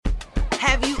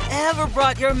Have you ever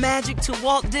brought your magic to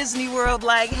Walt Disney World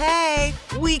like, hey,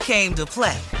 we came to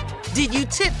play? Did you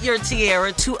tip your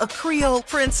tiara to a Creole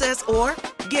princess or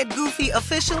get goofy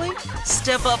officially?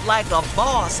 Step up like a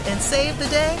boss and save the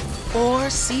day? Or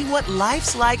see what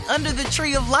life's like under the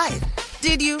tree of life?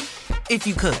 Did you? If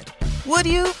you could. Would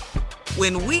you?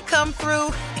 When we come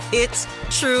through, it's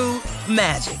true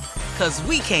magic. 'Cause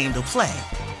we came to play.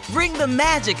 Bring the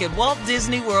magic at Walt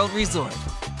Disney World Resort.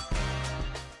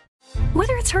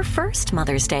 Whether it's her first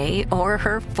Mother's Day or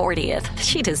her 40th,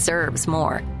 she deserves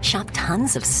more. Shop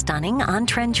tons of stunning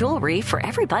on-trend jewelry for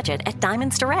every budget at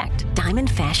Diamonds Direct. Diamond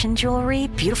fashion jewelry,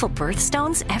 beautiful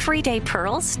birthstones, everyday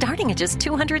pearls starting at just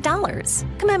 $200.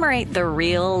 Commemorate the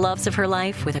real loves of her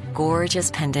life with a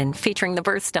gorgeous pendant featuring the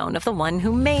birthstone of the one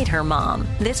who made her mom.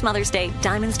 This Mother's Day,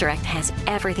 Diamonds Direct has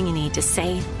everything you need to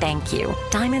say thank you.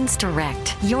 Diamonds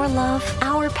Direct. Your love,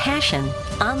 our passion.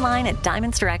 Online at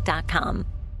diamondsdirect.com.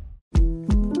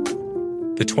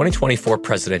 The 2024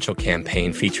 presidential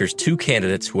campaign features two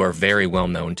candidates who are very well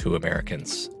known to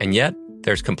Americans. And yet,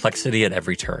 there's complexity at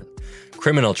every turn.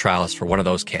 Criminal trials for one of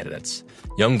those candidates.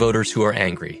 Young voters who are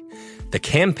angry. The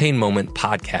Campaign Moment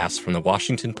podcast from the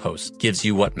Washington Post gives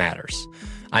you what matters.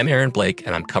 I'm Aaron Blake,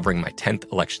 and I'm covering my 10th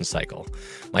election cycle.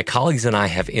 My colleagues and I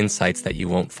have insights that you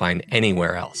won't find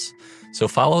anywhere else. So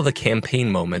follow The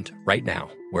Campaign Moment right now,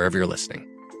 wherever you're listening.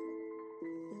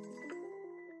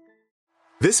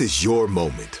 This is your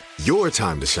moment, your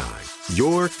time to shine,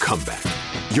 your comeback.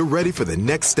 You're ready for the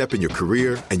next step in your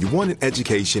career, and you want an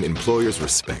education employers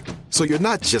respect. So you're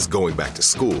not just going back to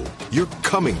school, you're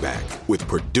coming back with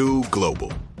Purdue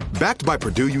Global. Backed by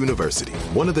Purdue University,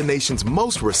 one of the nation's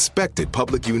most respected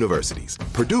public universities,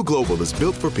 Purdue Global is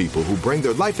built for people who bring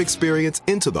their life experience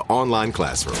into the online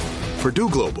classroom. Purdue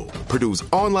Global, Purdue's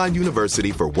online university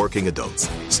for working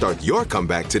adults. Start your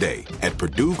comeback today at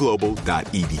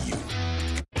purdueglobal.edu.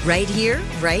 Right here,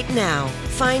 right now.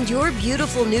 Find your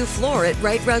beautiful new floor at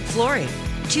Right Rug Flooring.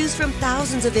 Choose from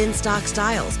thousands of in-stock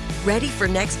styles, ready for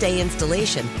next day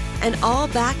installation, and all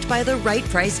backed by the right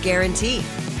price guarantee.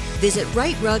 Visit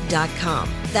rightrug.com.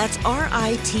 That's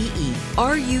RITERUG.com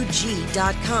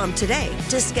today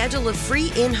to schedule a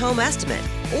free in-home estimate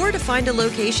or to find a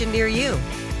location near you.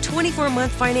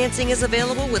 24-month financing is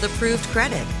available with approved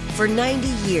credit. For 90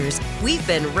 years, we've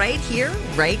been right here,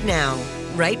 right now.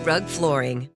 Right Rug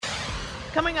Flooring.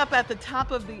 Coming up at the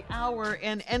top of the hour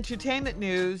in entertainment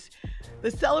news,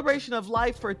 the celebration of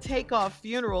life for Takeoff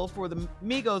funeral for the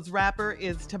Migos rapper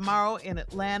is tomorrow in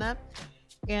Atlanta.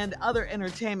 And other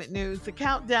entertainment news, the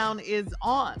countdown is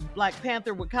on. Black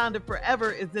Panther Wakanda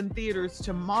Forever is in theaters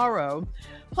tomorrow.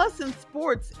 Plus, in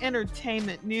sports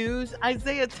entertainment news,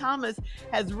 Isaiah Thomas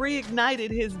has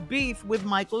reignited his beef with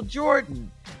Michael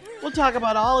Jordan. We'll talk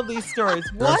about all of these stories.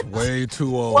 That's way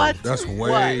too old. That's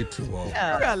way too old.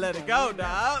 Yeah. You gotta let it go,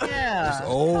 dog. Yeah. This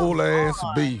old ass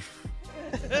beef.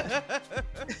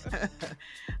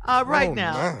 Right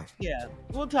now, yeah,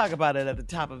 we'll talk about it at the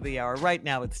top of the hour. Right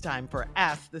now, it's time for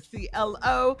Ask the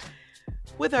CLO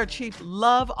with our Chief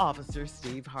Love Officer,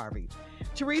 Steve Harvey.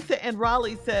 Teresa in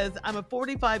Raleigh says, I'm a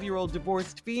 45-year-old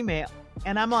divorced female,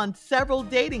 and I'm on several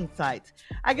dating sites.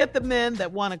 I get the men that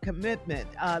want a commitment.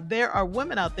 There are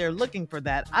women out there looking for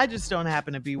that. I just don't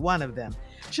happen to be one of them.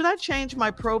 Should I change my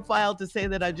profile to say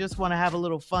that I just want to have a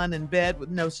little fun in bed with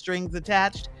no strings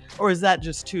attached? Or is that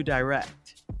just too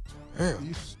direct? Damn,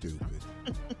 you stupid.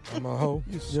 I'm a hoe.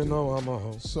 You know I'm a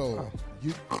hoe. So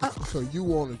you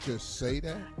want to just say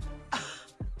that?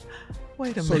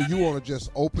 Wait a minute. So you want to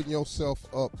just open yourself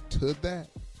up to that?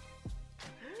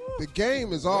 The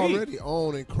game is already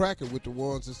on and cracking with the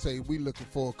ones that say we looking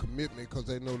for a commitment because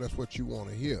they know that's what you want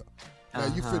to hear. Now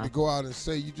you finna go out and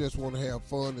say you just want to have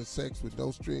fun and sex with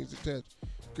no strings attached.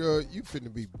 Girl, you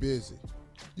finna be busy.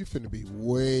 You finna be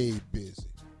way busy.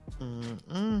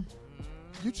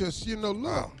 You just,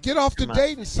 look, get off the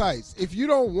dating sites. If you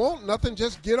don't want nothing,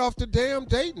 just get off the damn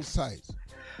dating sites.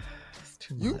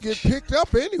 You get picked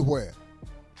up anywhere.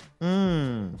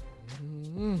 Man,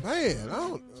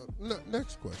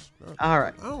 next question. All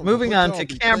right. Moving on to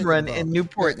Cameron in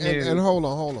Newport News. And hold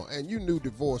on. And you knew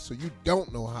divorce, so you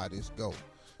don't know how this goes.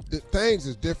 Things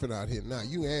is different out here now.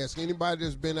 You ask anybody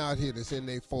that's been out here that's in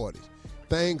their 40s.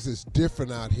 Things is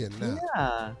different out here now.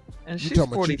 Yeah. And you she's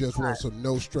talking about 45. you just want some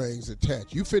no strings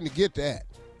attached. You finna get that.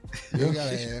 You ain't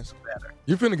gotta ask.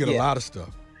 You finna get a lot of stuff.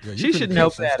 Yeah, she should know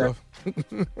better.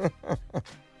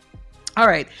 All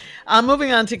right.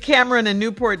 Moving on to Cameron in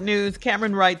Newport News.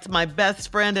 Cameron writes, my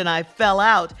best friend and I fell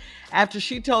out after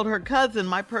she told her cousin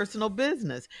my personal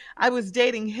business. I was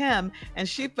dating him, and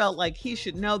she felt like he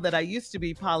should know that I used to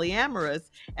be polyamorous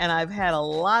and I've had a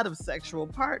lot of sexual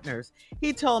partners.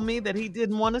 He told me that he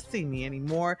didn't want to see me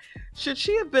anymore. Should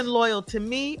she have been loyal to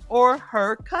me or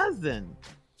her cousin?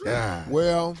 Yeah.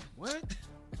 Well, What?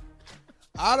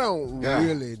 I don't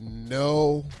really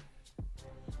know,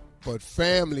 but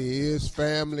family is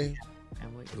family.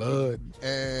 Blood.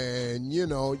 And, you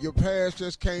know, your parents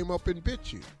just came up and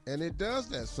bit you. And it does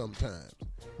that sometimes.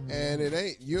 And it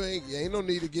ain't no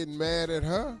need to get mad at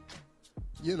her.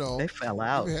 You know. They fell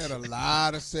out. You had a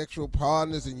lot of sexual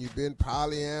partners and you've been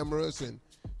polyamorous, and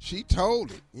she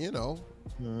told it, you know.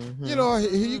 You know,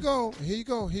 here you go.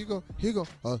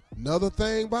 Another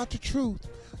thing about the truth.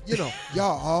 You know,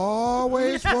 y'all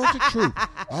always want the truth.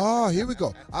 Oh, here we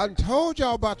go. I done told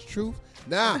y'all about the truth.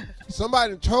 Now,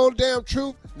 somebody done told the damn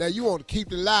truth. Now you want to keep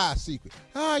the lie secret.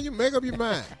 You make up your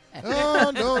mind.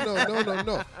 Oh,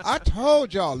 no. I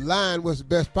told y'all lying was the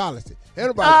best policy.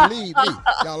 Everybody believe me.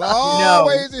 Y'all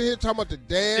always in here talking about the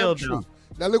damn truth.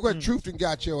 Now look what truth done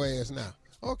got your ass now.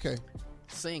 Okay.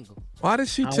 Single. Why did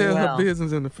she tell her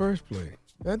business in the first place?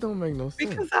 That don't make no sense.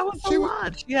 Because that was a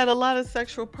lot. She had a lot of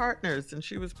sexual partners, and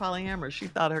she was polyamorous. She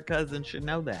thought her cousin should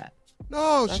know that.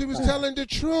 No, she was telling the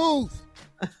truth.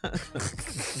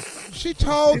 She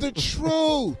told the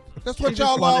truth. That's what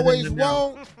y'all always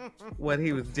want. What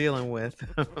he was dealing with.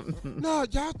 No,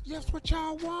 y'all, that's what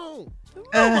y'all want.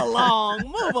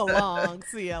 Move along,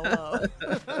 CLO.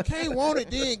 Can't want it,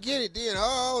 then get it, then.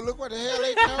 Oh, look what the hell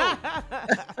they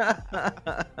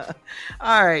told.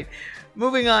 All right.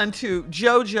 Moving on to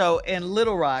JoJo in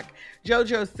Little Rock.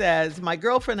 JoJo says, my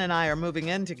girlfriend and I are moving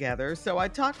in together, so I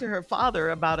talked to her father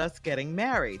about us getting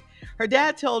married. Her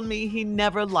dad told me he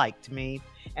never liked me,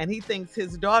 and he thinks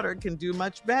his daughter can do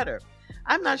much better.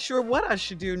 I'm not sure what I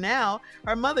should do now.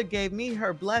 Her mother gave me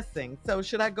her blessing, so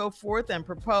should I go forth and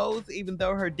propose even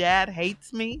though her dad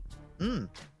hates me?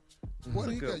 What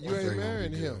he got? You ain't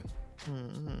marrying him.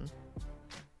 Mm-hmm.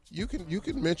 You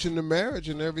can mention the marriage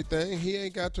and everything. He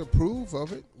ain't got to approve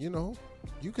of it, you know.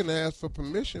 You can ask for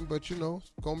permission, but you know,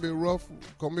 it's gonna be a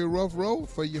rough road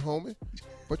for you, homie.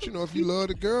 But you know, if you love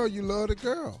the girl, you love the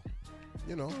girl.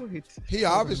 You know, he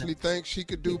obviously thinks she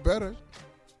could do better.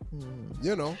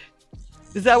 You know.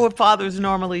 Is that what fathers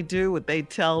normally do? Would they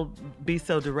be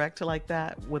so direct like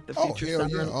that with the future son?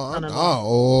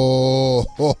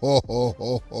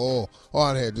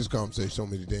 I had this conversation so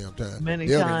many damn times. Many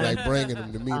They'll times. be like bringing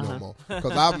them to me no more.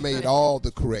 Because I've made all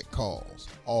the correct calls.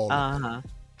 All of them.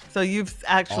 So you've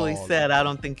actually said, I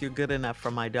don't think you're good enough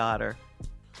for my daughter.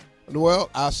 Well,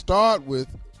 I start with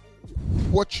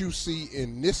what you see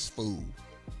in this fool.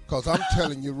 Because I'm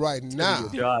telling you right now,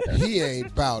 he ain't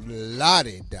about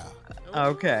la-di-da.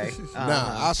 Okay.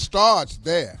 Now, I starts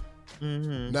there.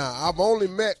 Now, I've only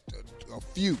met a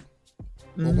few.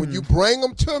 But when you bring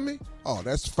them to me,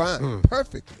 that's fine.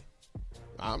 Perfectly.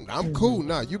 I'm cool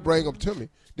now. You bring them to me.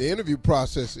 The interview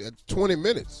process at 20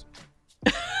 minutes.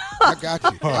 I got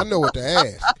you. I know what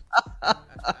to ask.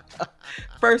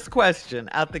 First question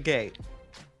out the gate.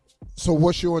 So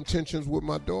what's your intentions with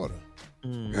my daughter?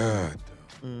 God.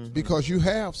 Because you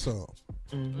have some.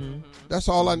 That's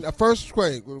all first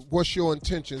question, what's your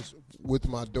intentions with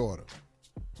my daughter?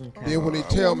 Okay. Then when they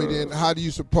tell me, then how do you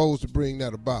suppose to bring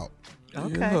that about?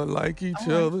 Okay. Like each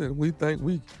other, and we think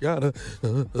we got a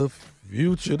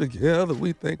future together.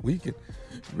 We think we can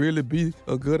really be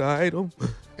a good item.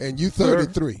 And you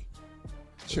 33.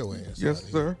 Chill ass. Yes,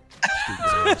 sir.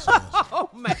 Oh,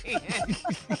 man.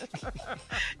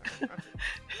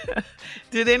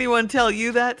 Did anyone tell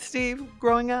you that, Steve,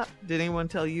 growing up? Did anyone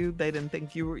tell you they didn't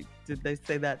think you were, did they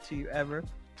say that to you ever?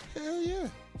 Hell yeah.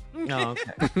 Oh,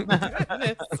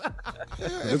 okay.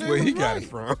 That's where he got it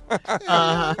from.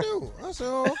 I knew. I said,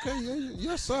 okay,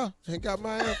 yes, sir. And got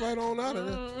my ass right on out of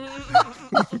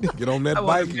there. Get on that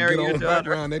bike and get on back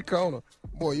around that corner.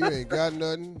 Boy, you ain't got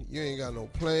nothing. You ain't got no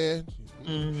plans.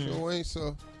 Sure ain't,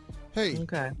 sir. Hey.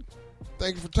 Okay.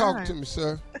 Thank you for talking to me,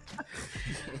 sir.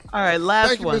 All right,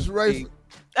 last one. Thank you, Mr.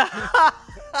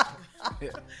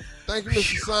 Rayford. Thank you,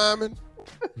 Mr. Simon.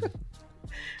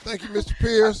 Thank you, Mr.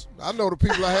 Pierce. I know the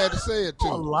people I had to say it to. A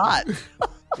lot.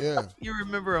 Yeah. You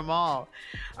remember them all.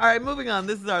 All right, moving on.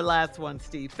 This is our last one,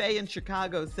 Steve. Faye in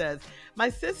Chicago says, my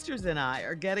sisters and I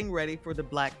are getting ready for the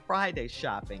Black Friday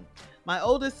shopping. My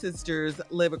oldest sisters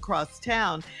live across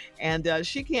town, and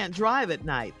she can't drive at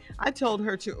night. I told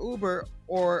her to Uber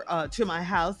or to my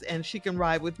house, and she can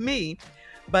ride with me.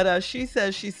 But she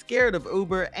says she's scared of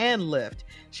Uber and Lyft.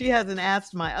 She hasn't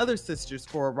asked my other sisters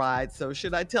for a ride, so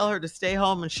should I tell her to stay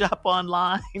home and shop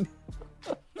online?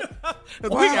 We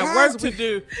got work to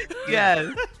do.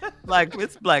 Yes. Like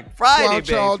it's Black Friday, Why don't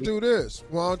y'all baby. do this?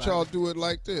 Why don't y'all do it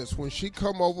like this? When she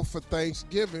come over for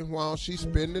Thanksgiving, why don't she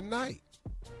spend the night?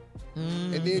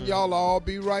 And then y'all all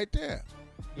be right there.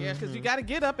 Yeah, because you got to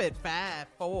get up at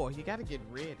 4. You got to get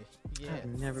ready. Yeah.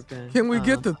 I've never been. Can we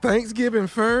get to Thanksgiving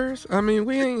first? I mean,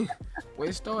 we ain't.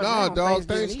 We started Nah, now, dog,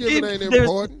 Thanksgiving ain't There's-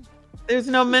 important. There's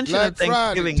no mention Black of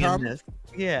Thanksgiving Friday, in this.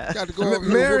 Yeah. Got to go over here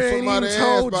and Mary whoop ain't even somebody's ass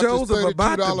told about Joseph this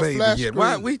about the $32 baby flash yet.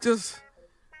 Why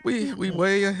screen. we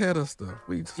way ahead of stuff.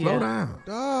 We slow Yeah. down.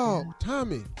 Dog,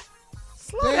 Tommy.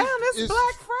 Slow down. It's It's-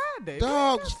 Black Friday.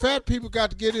 Dogs, fat people got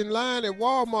to get in line at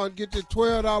Walmart and get the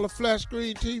 $12 flat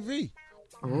screen TV.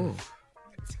 Oh.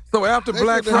 So after They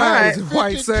Black could Friday have is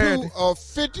White 52 Saturday. A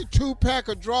 52 pack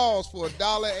of draws for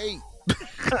 $1.08.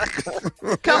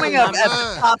 Coming up at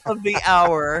the top of the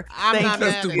hour. I'm not Thank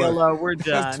mad you, at it. CLO. We're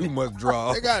That's too done. much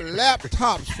draw. They got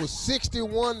laptops for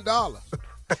 $61.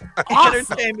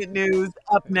 Entertainment news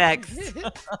up next.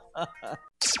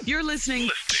 You're listening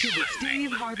to the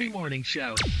Steve Harvey Morning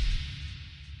Show.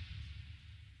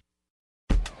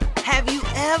 Have you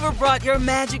ever brought your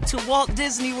magic to Walt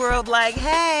Disney World like,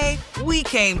 hey, we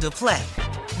came to play?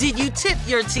 Did you tip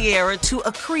your tiara to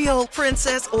a Creole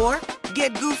princess or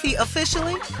get goofy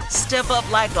officially? Step up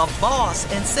like a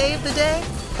boss and save the day?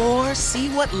 Or see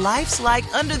what life's like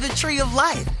under the tree of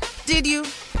life? Did you?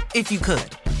 If you could.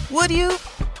 Would you?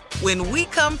 When we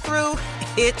come through,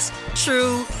 it's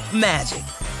true magic.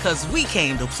 'Cause we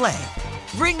came to play.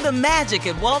 Bring the magic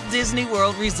at Walt Disney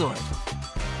World Resort.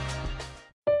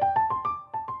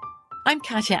 I'm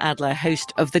Katya Adler,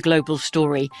 host of The Global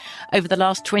Story. Over the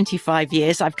last 25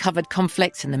 years, I've covered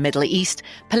conflicts in the Middle East,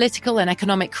 political and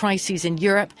economic crises in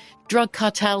Europe, drug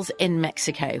cartels in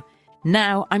Mexico.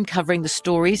 Now I'm covering the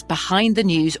stories behind the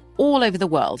news all over the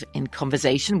world in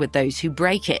conversation with those who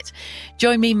break it.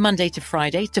 Join me Monday to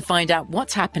Friday to find out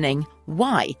what's happening,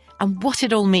 why, and what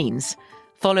it all means.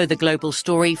 Follow The Global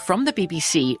Story from the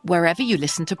BBC wherever you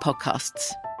listen to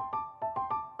podcasts.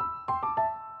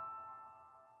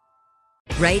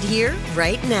 Right here,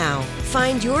 right now.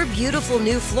 Find your beautiful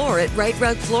new floor at Right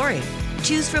Rug Flooring.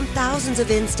 Choose from thousands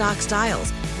of in-stock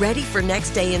styles, ready for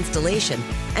next day installation,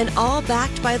 and all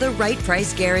backed by the right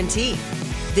price guarantee.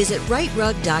 Visit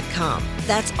rightrug.com.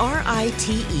 That's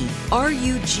RITERUG.com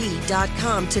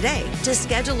today to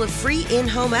schedule a free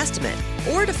in-home estimate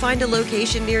or to find a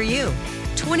location near you.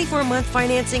 24-month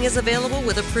financing is available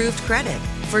with approved credit.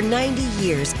 For 90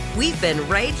 years, we've been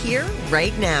right here,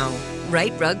 right now.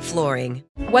 Right Rug Flooring.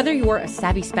 Whether you're a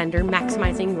savvy spender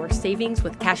maximizing your savings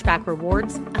with cashback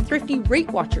rewards, a thrifty rate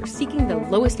watcher seeking the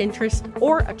lowest interest,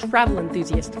 or a travel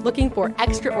enthusiast looking for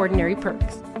extraordinary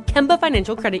perks, Kemba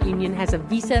Financial Credit Union has a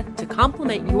visa to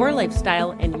complement your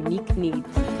lifestyle and unique needs.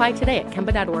 Apply today at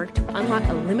Kemba.org to unlock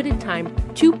a limited-time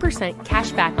 2%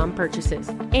 cash back on purchases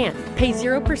and pay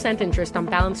 0% interest on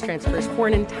balance transfers for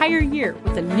an entire year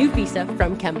with a new visa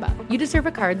from Kemba. You deserve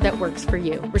a card that works for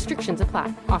you. Restrictions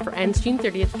apply. Offer ends June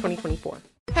 30th, 2024.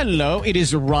 Hello, it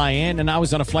is Ryan, and I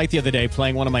was on a flight the other day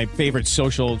playing one of my favorite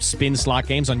social spin slot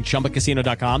games on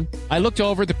ChumbaCasino.com. I looked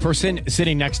over at the person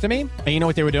sitting next to me, and you know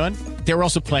what they were doing? They were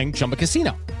also playing Chumba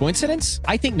Casino. Coincidence?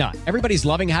 I think not. Everybody's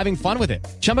loving having fun with it.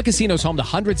 Chumba Casino is home to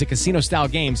hundreds of casino-style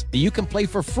games that you can play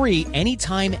for free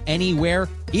anytime, anywhere,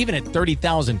 even at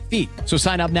 30,000 feet. So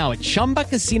sign up now at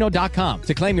ChumbaCasino.com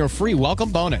to claim your free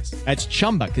welcome bonus. That's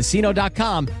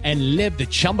ChumbaCasino.com and live the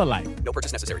Chumba life. No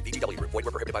purchase necessary. VGW. Void where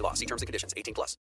prohibited by law. See terms and conditions. 18+.